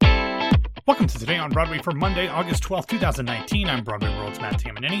Welcome to Today on Broadway for Monday, August 12th, 2019. I'm Broadway World's Matt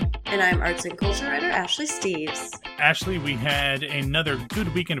Tamanini. And I'm arts and culture writer Ashley Steves. Ashley, we had another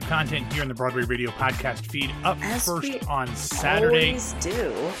good weekend of content here in the Broadway Radio podcast feed. Up As first on Saturday. Always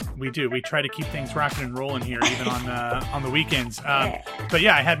do. We do. We try to keep things rocking and rolling here, even on the weekends. Yeah. But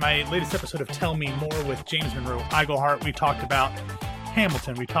yeah, I had my latest episode of Tell Me More with James Monroe Iglehart. We talked about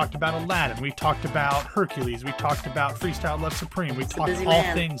Hamilton, we talked about Aladdin, we talked about Hercules, we talked about Freestyle Love Supreme, we talked all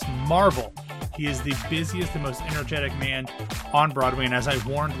things Marvel. He is the busiest and most energetic man on Broadway, and as I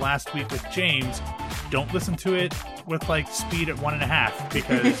warned last week with James, don't listen to it with like speed at 1.5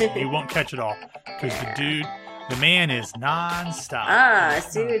 because you won't catch it all. Because the man is non-stop. I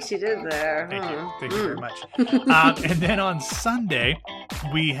see what you did there. Thank you very much. And then on Sunday,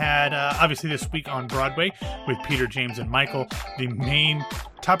 we had, obviously this week on Broadway with Peter, James, and Michael. The main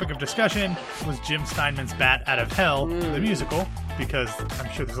topic of discussion was Jim Steinman's Bat Out of Hell, the musical, because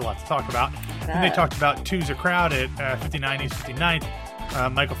I'm sure there's a lot to talk about. And they talked about Two's a Crowd at 59 East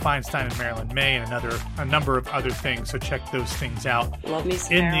 59th, Michael Feinstein and Marilyn May, and a number of other things. So check those things out Love me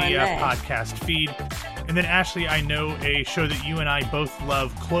some in the Marilyn May. podcast feed. And then, Ashley, I know a show that you and I both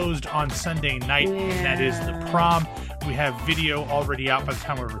love closed on Sunday night, and that is The Prom. We have video already out by the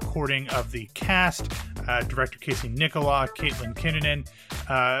time we're recording of the cast. Director Casey Nicola, Caitlin Kinnunen.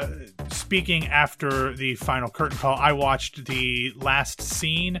 Speaking after the final curtain call, I watched the last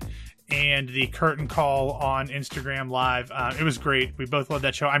scene and the curtain call on Instagram Live. It was great. We both love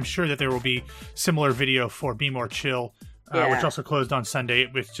that show. I'm sure that there will be similar video for Be More Chill, which also closed on Sunday.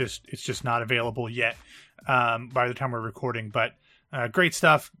 It's just not available yet by the time we're recording. But great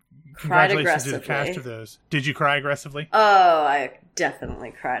stuff. Congratulations to the cast of those. Did you cry aggressively? Oh, I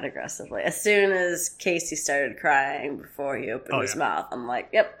definitely cried aggressively. As soon as Casey started crying before he opened his mouth, I'm like,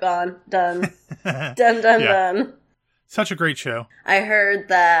 yep, gone, done, done. Such a great show. I heard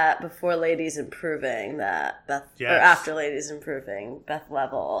that before Ladies Improving, that or after Ladies Improving, Beth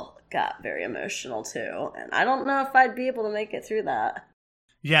Level got very emotional too. And I don't know if I'd be able to make it through that.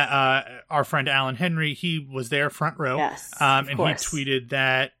 Yeah, our friend Alan Henry, he was there front row. Yes, and he tweeted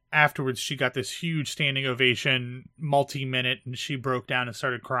that afterwards she got this huge standing ovation, multi-minute, and she broke down and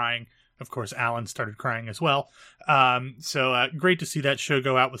started crying. Of course, Alan started crying as well. So great to see that show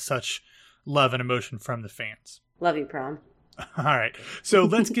go out with such love and emotion from the fans. Love you, Prom. All right, so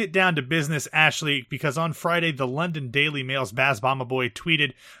let's get down to business, Ashley, because on Friday, the London Daily Mail's Baz Bamaboy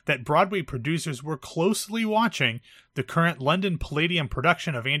tweeted that Broadway producers were closely watching the current London Palladium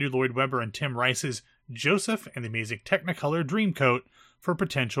production of Andrew Lloyd Webber and Tim Rice's Joseph and the Amazing Technicolor Dreamcoat for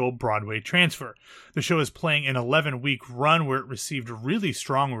potential Broadway transfer. The show is playing an 11-week run where it received really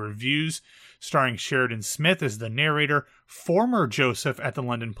strong reviews, starring Sheridan Smith as the narrator, former Joseph at the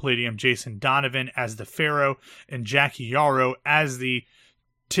London Palladium, Jason Donovan as the Pharaoh, and Jackie Yarrow as the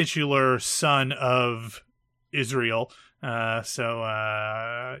titular son of Israel. I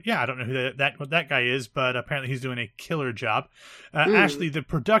don't know who what that guy is, but apparently he's doing a killer job. Ashley, the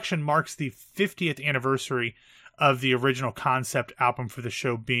production marks the 50th anniversary of the original concept album for the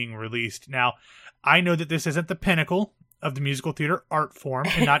show being released. Now, I know that this isn't the pinnacle of the musical theater art form,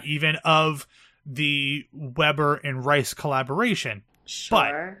 and not even of the Weber and Rice collaboration.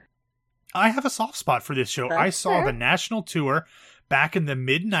 Sure. But I have a soft spot for this show. I saw the national tour back in the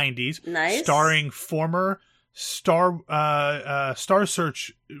mid-90s, starring former Star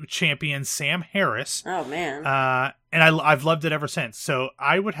Search champion Sam Harris. Oh, man. And I've loved it ever since. So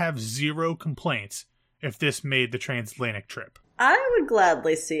I would have zero complaints if this made the transatlantic trip. I would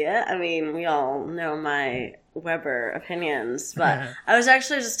gladly see it. I mean, we all know my Weber opinions, but I was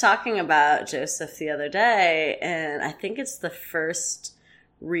actually just talking about Joseph the other day, and I think it's the first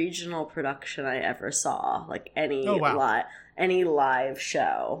regional production I ever saw. Like any live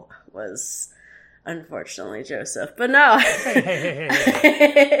show was unfortunately Joseph. But no.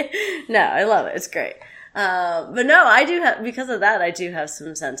 No, I love it. It's great. But no, I do have, because of that, I do have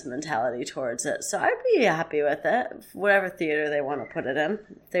some sentimentality towards it. So I'd be happy with it. Whatever theater they want to put it in.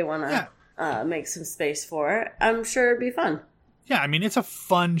 If they want to make some space for it, I'm sure it'd be fun. Yeah, I mean, it's a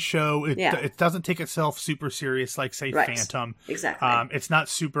fun show. It doesn't take itself super serious like, say, Phantom. Exactly. It's not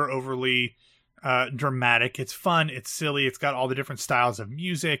super overly dramatic. It's fun. It's silly. It's got all the different styles of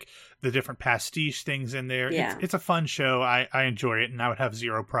music, the different pastiche things in there. Yeah. It's a fun show. I enjoy it, and I would have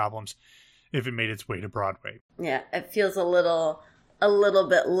zero problems if it made its way to Broadway. Yeah, it feels a little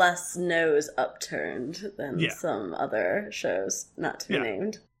bit less nose upturned than some other shows, not to be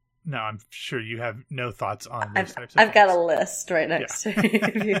named. No, I'm sure you have no thoughts on those types of I've things. got a list right next to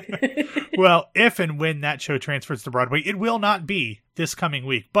me. Well, if and when that show transfers to Broadway, it will not be this coming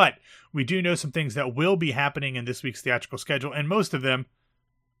week. But we do know some things that will be happening in this week's theatrical schedule, and most of them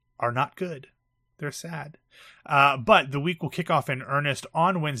are not good. They're sad. But the week will kick off in earnest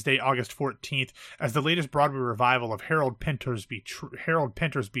on Wednesday, August 14th, as the latest Broadway revival of Harold Pinter's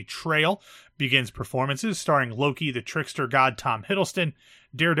Betrayal begins performances, starring Loki, the trickster god Tom Hiddleston,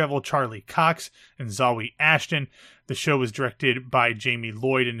 Daredevil Charlie Cox, and Zawe Ashton. The show was directed by Jamie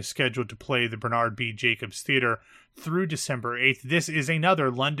Lloyd and is scheduled to play the Bernard B. Jacobs Theatre through December 8th. This is another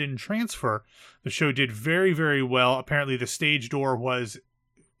London transfer. The show did very, very well. Apparently the stage door was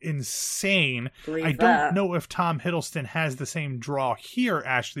insane. I don't know if Tom Hiddleston has the same draw here,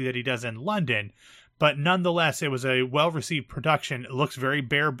 Ashley, that he does in London, but nonetheless, it was a well-received production. It looks very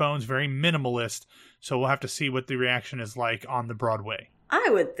bare bones, very minimalist, so we'll have to see what the reaction is like on the Broadway. I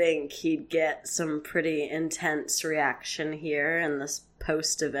would think he'd get some pretty intense reaction here in this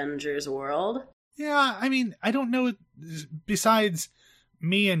post-Avengers world. Yeah, I mean, I don't know, besides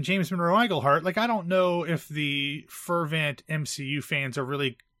me and James Monroe Iglehart, like, I don't know if the fervent MCU fans are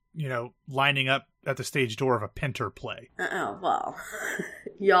really, lining up at the stage door of a Pinter play. Oh, well,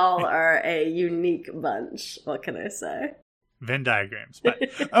 y'all are a unique bunch. What can I say? Venn diagrams.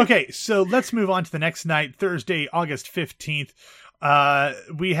 But okay, so let's move on to the next night, Thursday, August 15th.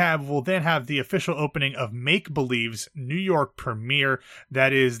 We'll then have the official opening of Make Believe's New York premiere.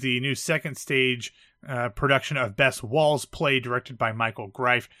 That is the new second stage production of Bess Wall's play, directed by Michael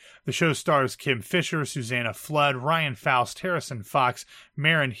Greif. The show stars Kim Fisher, Susanna Flood, Ryan Faust, Harrison Fox,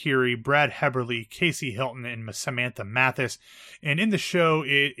 Maren Heery, Brad Heberly, Casey Hilton, and Samantha Mathis. And in the show,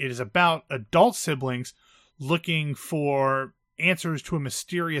 it is about adult siblings looking for answers to a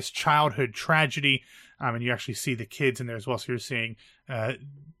mysterious childhood tragedy. And you actually see the kids in there as well, so you're seeing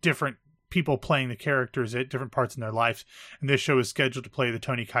different people playing the characters at different parts in their lives. And this show is scheduled to play the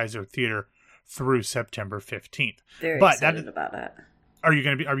Tony Kaiser Theater through September 15th. Very excited about it. Are you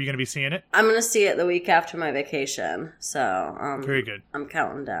going to be seeing it? I'm going to see it the week after my vacation. So very good. I'm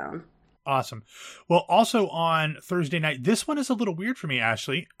counting down. Awesome. Well, also on Thursday night, this one is a little weird for me,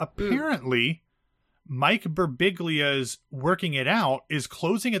 Ashley. Apparently, Mike Birbiglia's Working It Out is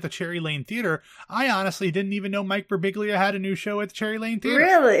closing at the Cherry Lane Theater. I honestly didn't even know Mike Birbiglia had a new show at the Cherry Lane Theater.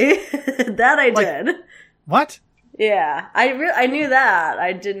 Really? That I did. What? Yeah, I knew that.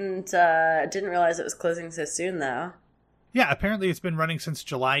 I didn't realize it was closing so soon, though. Yeah, apparently it's been running since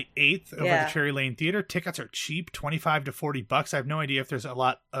July 8th over the Cherry Lane Theater. Tickets are cheap, $25 to $40. I have no idea if there's a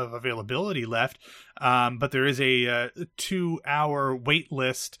lot of availability left, but there is a 2-hour wait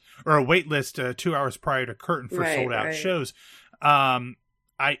list, 2 hours prior to curtain for sold-out shows. I'm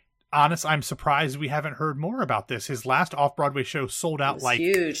surprised we haven't heard more about this. His last off-Broadway show sold out like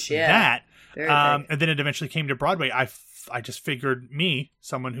huge, that. And then it eventually came to Broadway. I just figured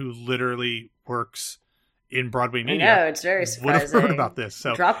someone who literally works in Broadway media, I know, it's very surprising. Would have heard about this.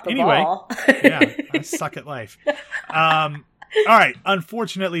 So drop the ball. Yeah, I suck at life. All right.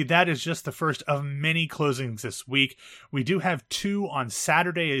 Unfortunately, that is just the first of many closings this week. We do have 2 on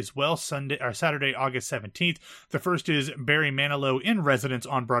Saturday as well. Saturday, August 17th. The first is Barry Manilow in residence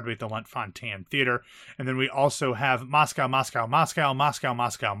on Broadway at the Lunt-Fontanne Theater. And then we also have Moscow,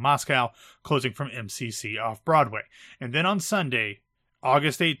 closing from MCC off Broadway. And then on Sunday,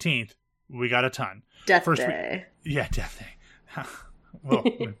 August 18th, we got a ton. Death Day. Death Day. Well,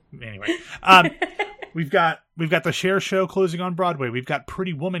 anyway. We've got the Cher Show closing on Broadway. We've got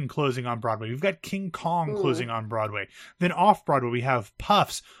Pretty Woman closing on Broadway. We've got King Kong closing on Broadway. Then off Broadway, we have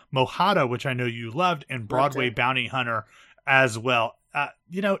Puffs, Mojado, which I know you loved, and Broadway Bounty Hunter as well.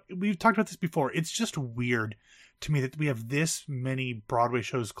 We've talked about this before. It's just weird to me that we have this many Broadway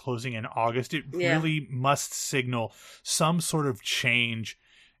shows closing in August. It really must signal some sort of change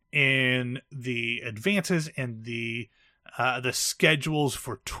in the advances and the schedules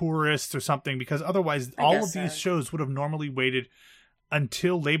for tourists or something, because otherwise all of these shows would have normally waited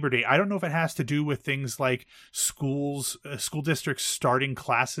until Labor Day. I don't know if it has to do with things like school districts starting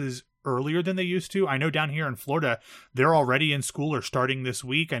classes earlier than they used to. I know down here in Florida, they're already in school or starting this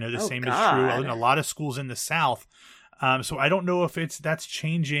week. I know the same is true in a lot of schools in the South. So I don't know if that's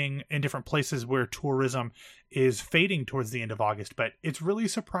changing in different places where tourism is fading towards the end of August, but it's really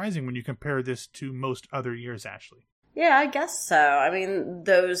surprising when you compare this to most other years, Ashley. Yeah, I guess so. I mean,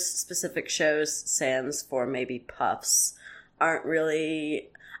 those specific shows, sans for maybe Puffs, aren't really,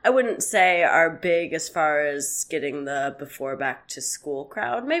 I wouldn't say are big as far as getting the before back to school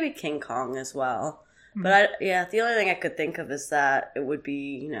crowd. Maybe King Kong as well. But the only thing I could think of is that it would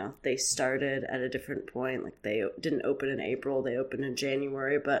be, they started at a different point. Like they didn't open in April, they opened in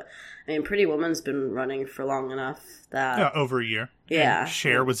January. But I mean, Pretty Woman's been running for long enough that over a year. Yeah, and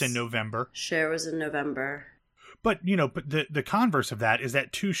Cher was in November. But but the converse of that is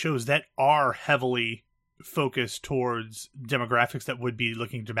that 2 shows that are heavily focused towards demographics that would be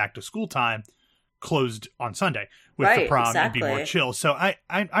looking to back to school time closed on Sunday with the prom and be more chill. So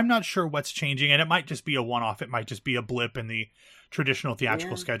I'm not sure what's changing, and it might just be a one-off. It might just be a blip in the traditional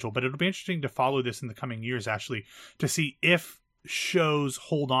theatrical schedule, but it'll be interesting to follow this in the coming years, Ashley, to see if shows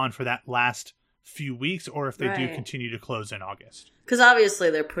hold on for that last few weeks or if they do continue to close in August. Because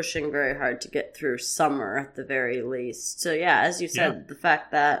obviously they're pushing very hard to get through summer at the very least. So yeah, as you said, the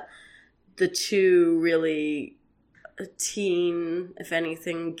fact that the two really teen, if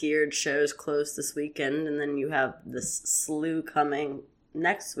anything, geared shows close this weekend, and then you have this slew coming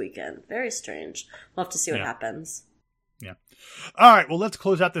next weekend. Very strange. We'll have to see what happens. Yeah. All right, well, let's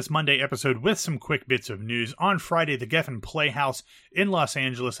close out this Monday episode with some quick bits of news. On Friday, the Geffen Playhouse in Los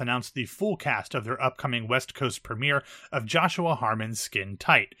Angeles announced the full cast of their upcoming West Coast premiere of Joshua Harmon's Skin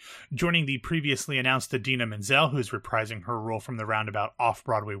Tight. Joining the previously announced Idina Menzel, who is reprising her role from the Roundabout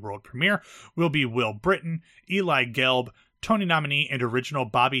off-Broadway world premiere, will be Will Britton, Eli Gelb, Tony nominee and original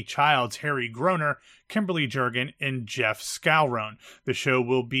Bobby Childs Harry Groner, Kimberly Jurgen, and Jeff Scalrone. The show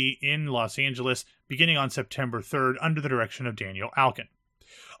will be in Los Angeles beginning on September 3rd under the direction of Daniel Alkin.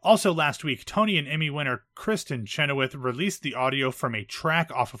 Also last week, Tony and Emmy winner Kristen Chenoweth released the audio from a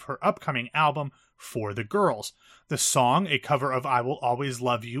track off of her upcoming album, For the Girls. The song, a cover of I Will Always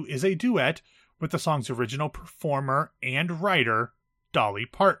Love You, is a duet with the song's original performer and writer, Dolly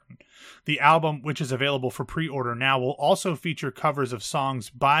Parton. The album, which is available for pre-order now, will also feature covers of songs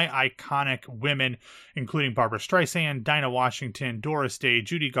by iconic women, including Barbra Streisand, Dinah Washington, Doris Day,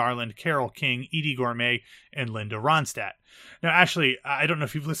 Judy Garland, Carole King, Edie Gourmet, and Linda Ronstadt. Now, Ashley, I don't know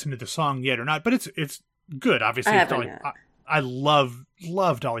if you've listened to the song yet or not, but it's good, obviously. I love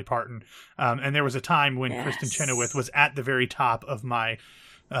Dolly Parton. And there was a time when Kristen Chenoweth was at the very top of my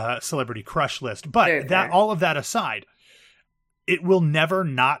celebrity crush list. But all of that aside, it will never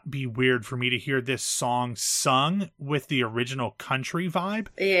not be weird for me to hear this song sung with the original country vibe.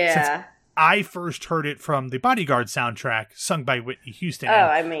 Yeah. Since I first heard it from the Bodyguard soundtrack sung by Whitney Houston.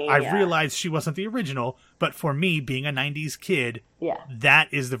 I realized she wasn't the original, but for me, being a 90s kid, that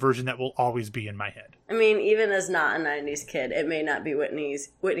is the version that will always be in my head. I mean, even as not a 90s kid, it may not be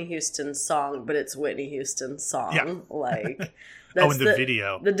Whitney Houston's song, but it's Whitney Houston's song. Yeah. Like, that's the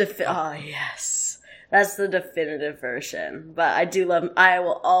video. Oh, yes. That's the definitive version. But I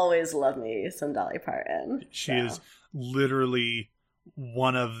will always love me some Dolly Parton. She is literally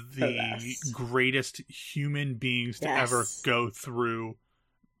one of the greatest human beings to ever go through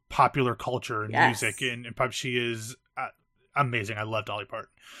popular culture and music. And she is amazing. I love Dolly Parton.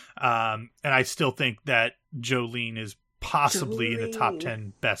 And I still think that Jolene is possibly in the top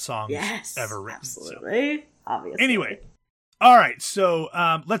 10 best songs ever written. Absolutely. So. Obviously. Anyway. All right, so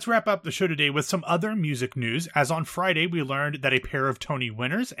let's wrap up the show today with some other music news. As on Friday, we learned that a pair of Tony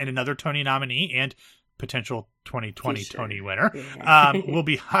winners and another Tony nominee and potential 2020 Tony winner will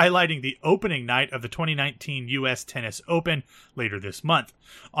be highlighting the opening night of the 2019 U.S. Tennis Open later this month.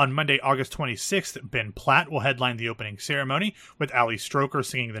 On Monday, August 26th, Ben Platt will headline the opening ceremony with Ali Stroker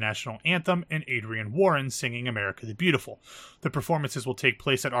singing the national anthem and Adrian Warren singing America the Beautiful. The performances will take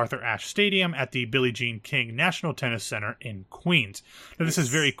place at Arthur Ashe Stadium at the Billie Jean King National Tennis Center in Queens. Now, this is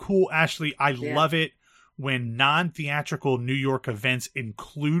very cool, Ashley. I love it when non-theatrical New York events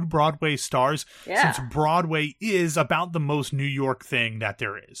include Broadway stars, since Broadway is about the most New York thing that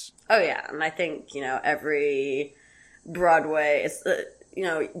there is. Oh, yeah. And I think, every Broadway, it's,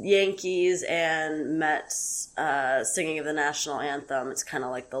 Yankees and Mets singing of the national anthem. It's kind of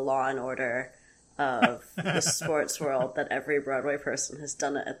like the Law and Order of the sports world, that every Broadway person has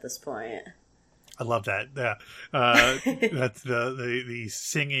done it at this point. I love that. That's the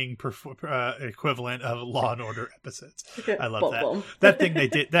singing equivalent of Law and Order episodes. I love that. That thing they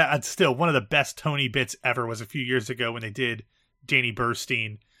did. That's still one of the best Tony bits ever. Was a few years ago when they did Danny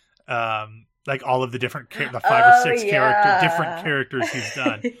Burstein. Like all of the different, the 5 or 6 different characters he's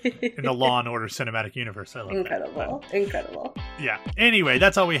done in the Law and Order cinematic universe. I love that. Incredible. Yeah. Anyway,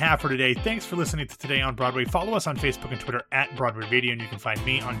 that's all we have for today. Thanks for listening to Today on Broadway. Follow us on Facebook and Twitter at Broadway Radio, and you can find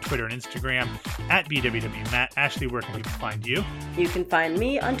me on Twitter and Instagram at BWWMatt. Ashley, where can people find you? You can find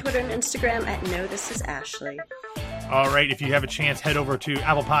me on Twitter and Instagram at No This Is Ashley. All right. If you have a chance, head over to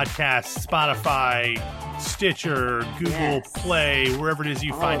Apple Podcasts, Spotify, Stitcher, Google Play, wherever it is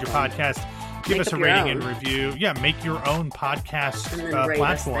you find your podcast. Give us a rating and review. Yeah, make your own podcast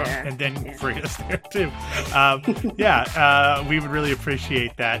platform and then rate us there too. We would really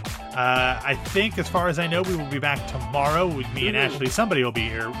appreciate that. I think, as far as I know, we will be back tomorrow with me and Ashley. Somebody will be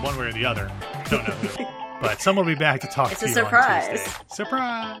here, one way or the other. Don't know who. But someone will be back to talk to you on Tuesday.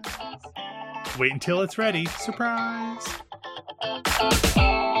 Surprise! Wait until it's ready. Surprise!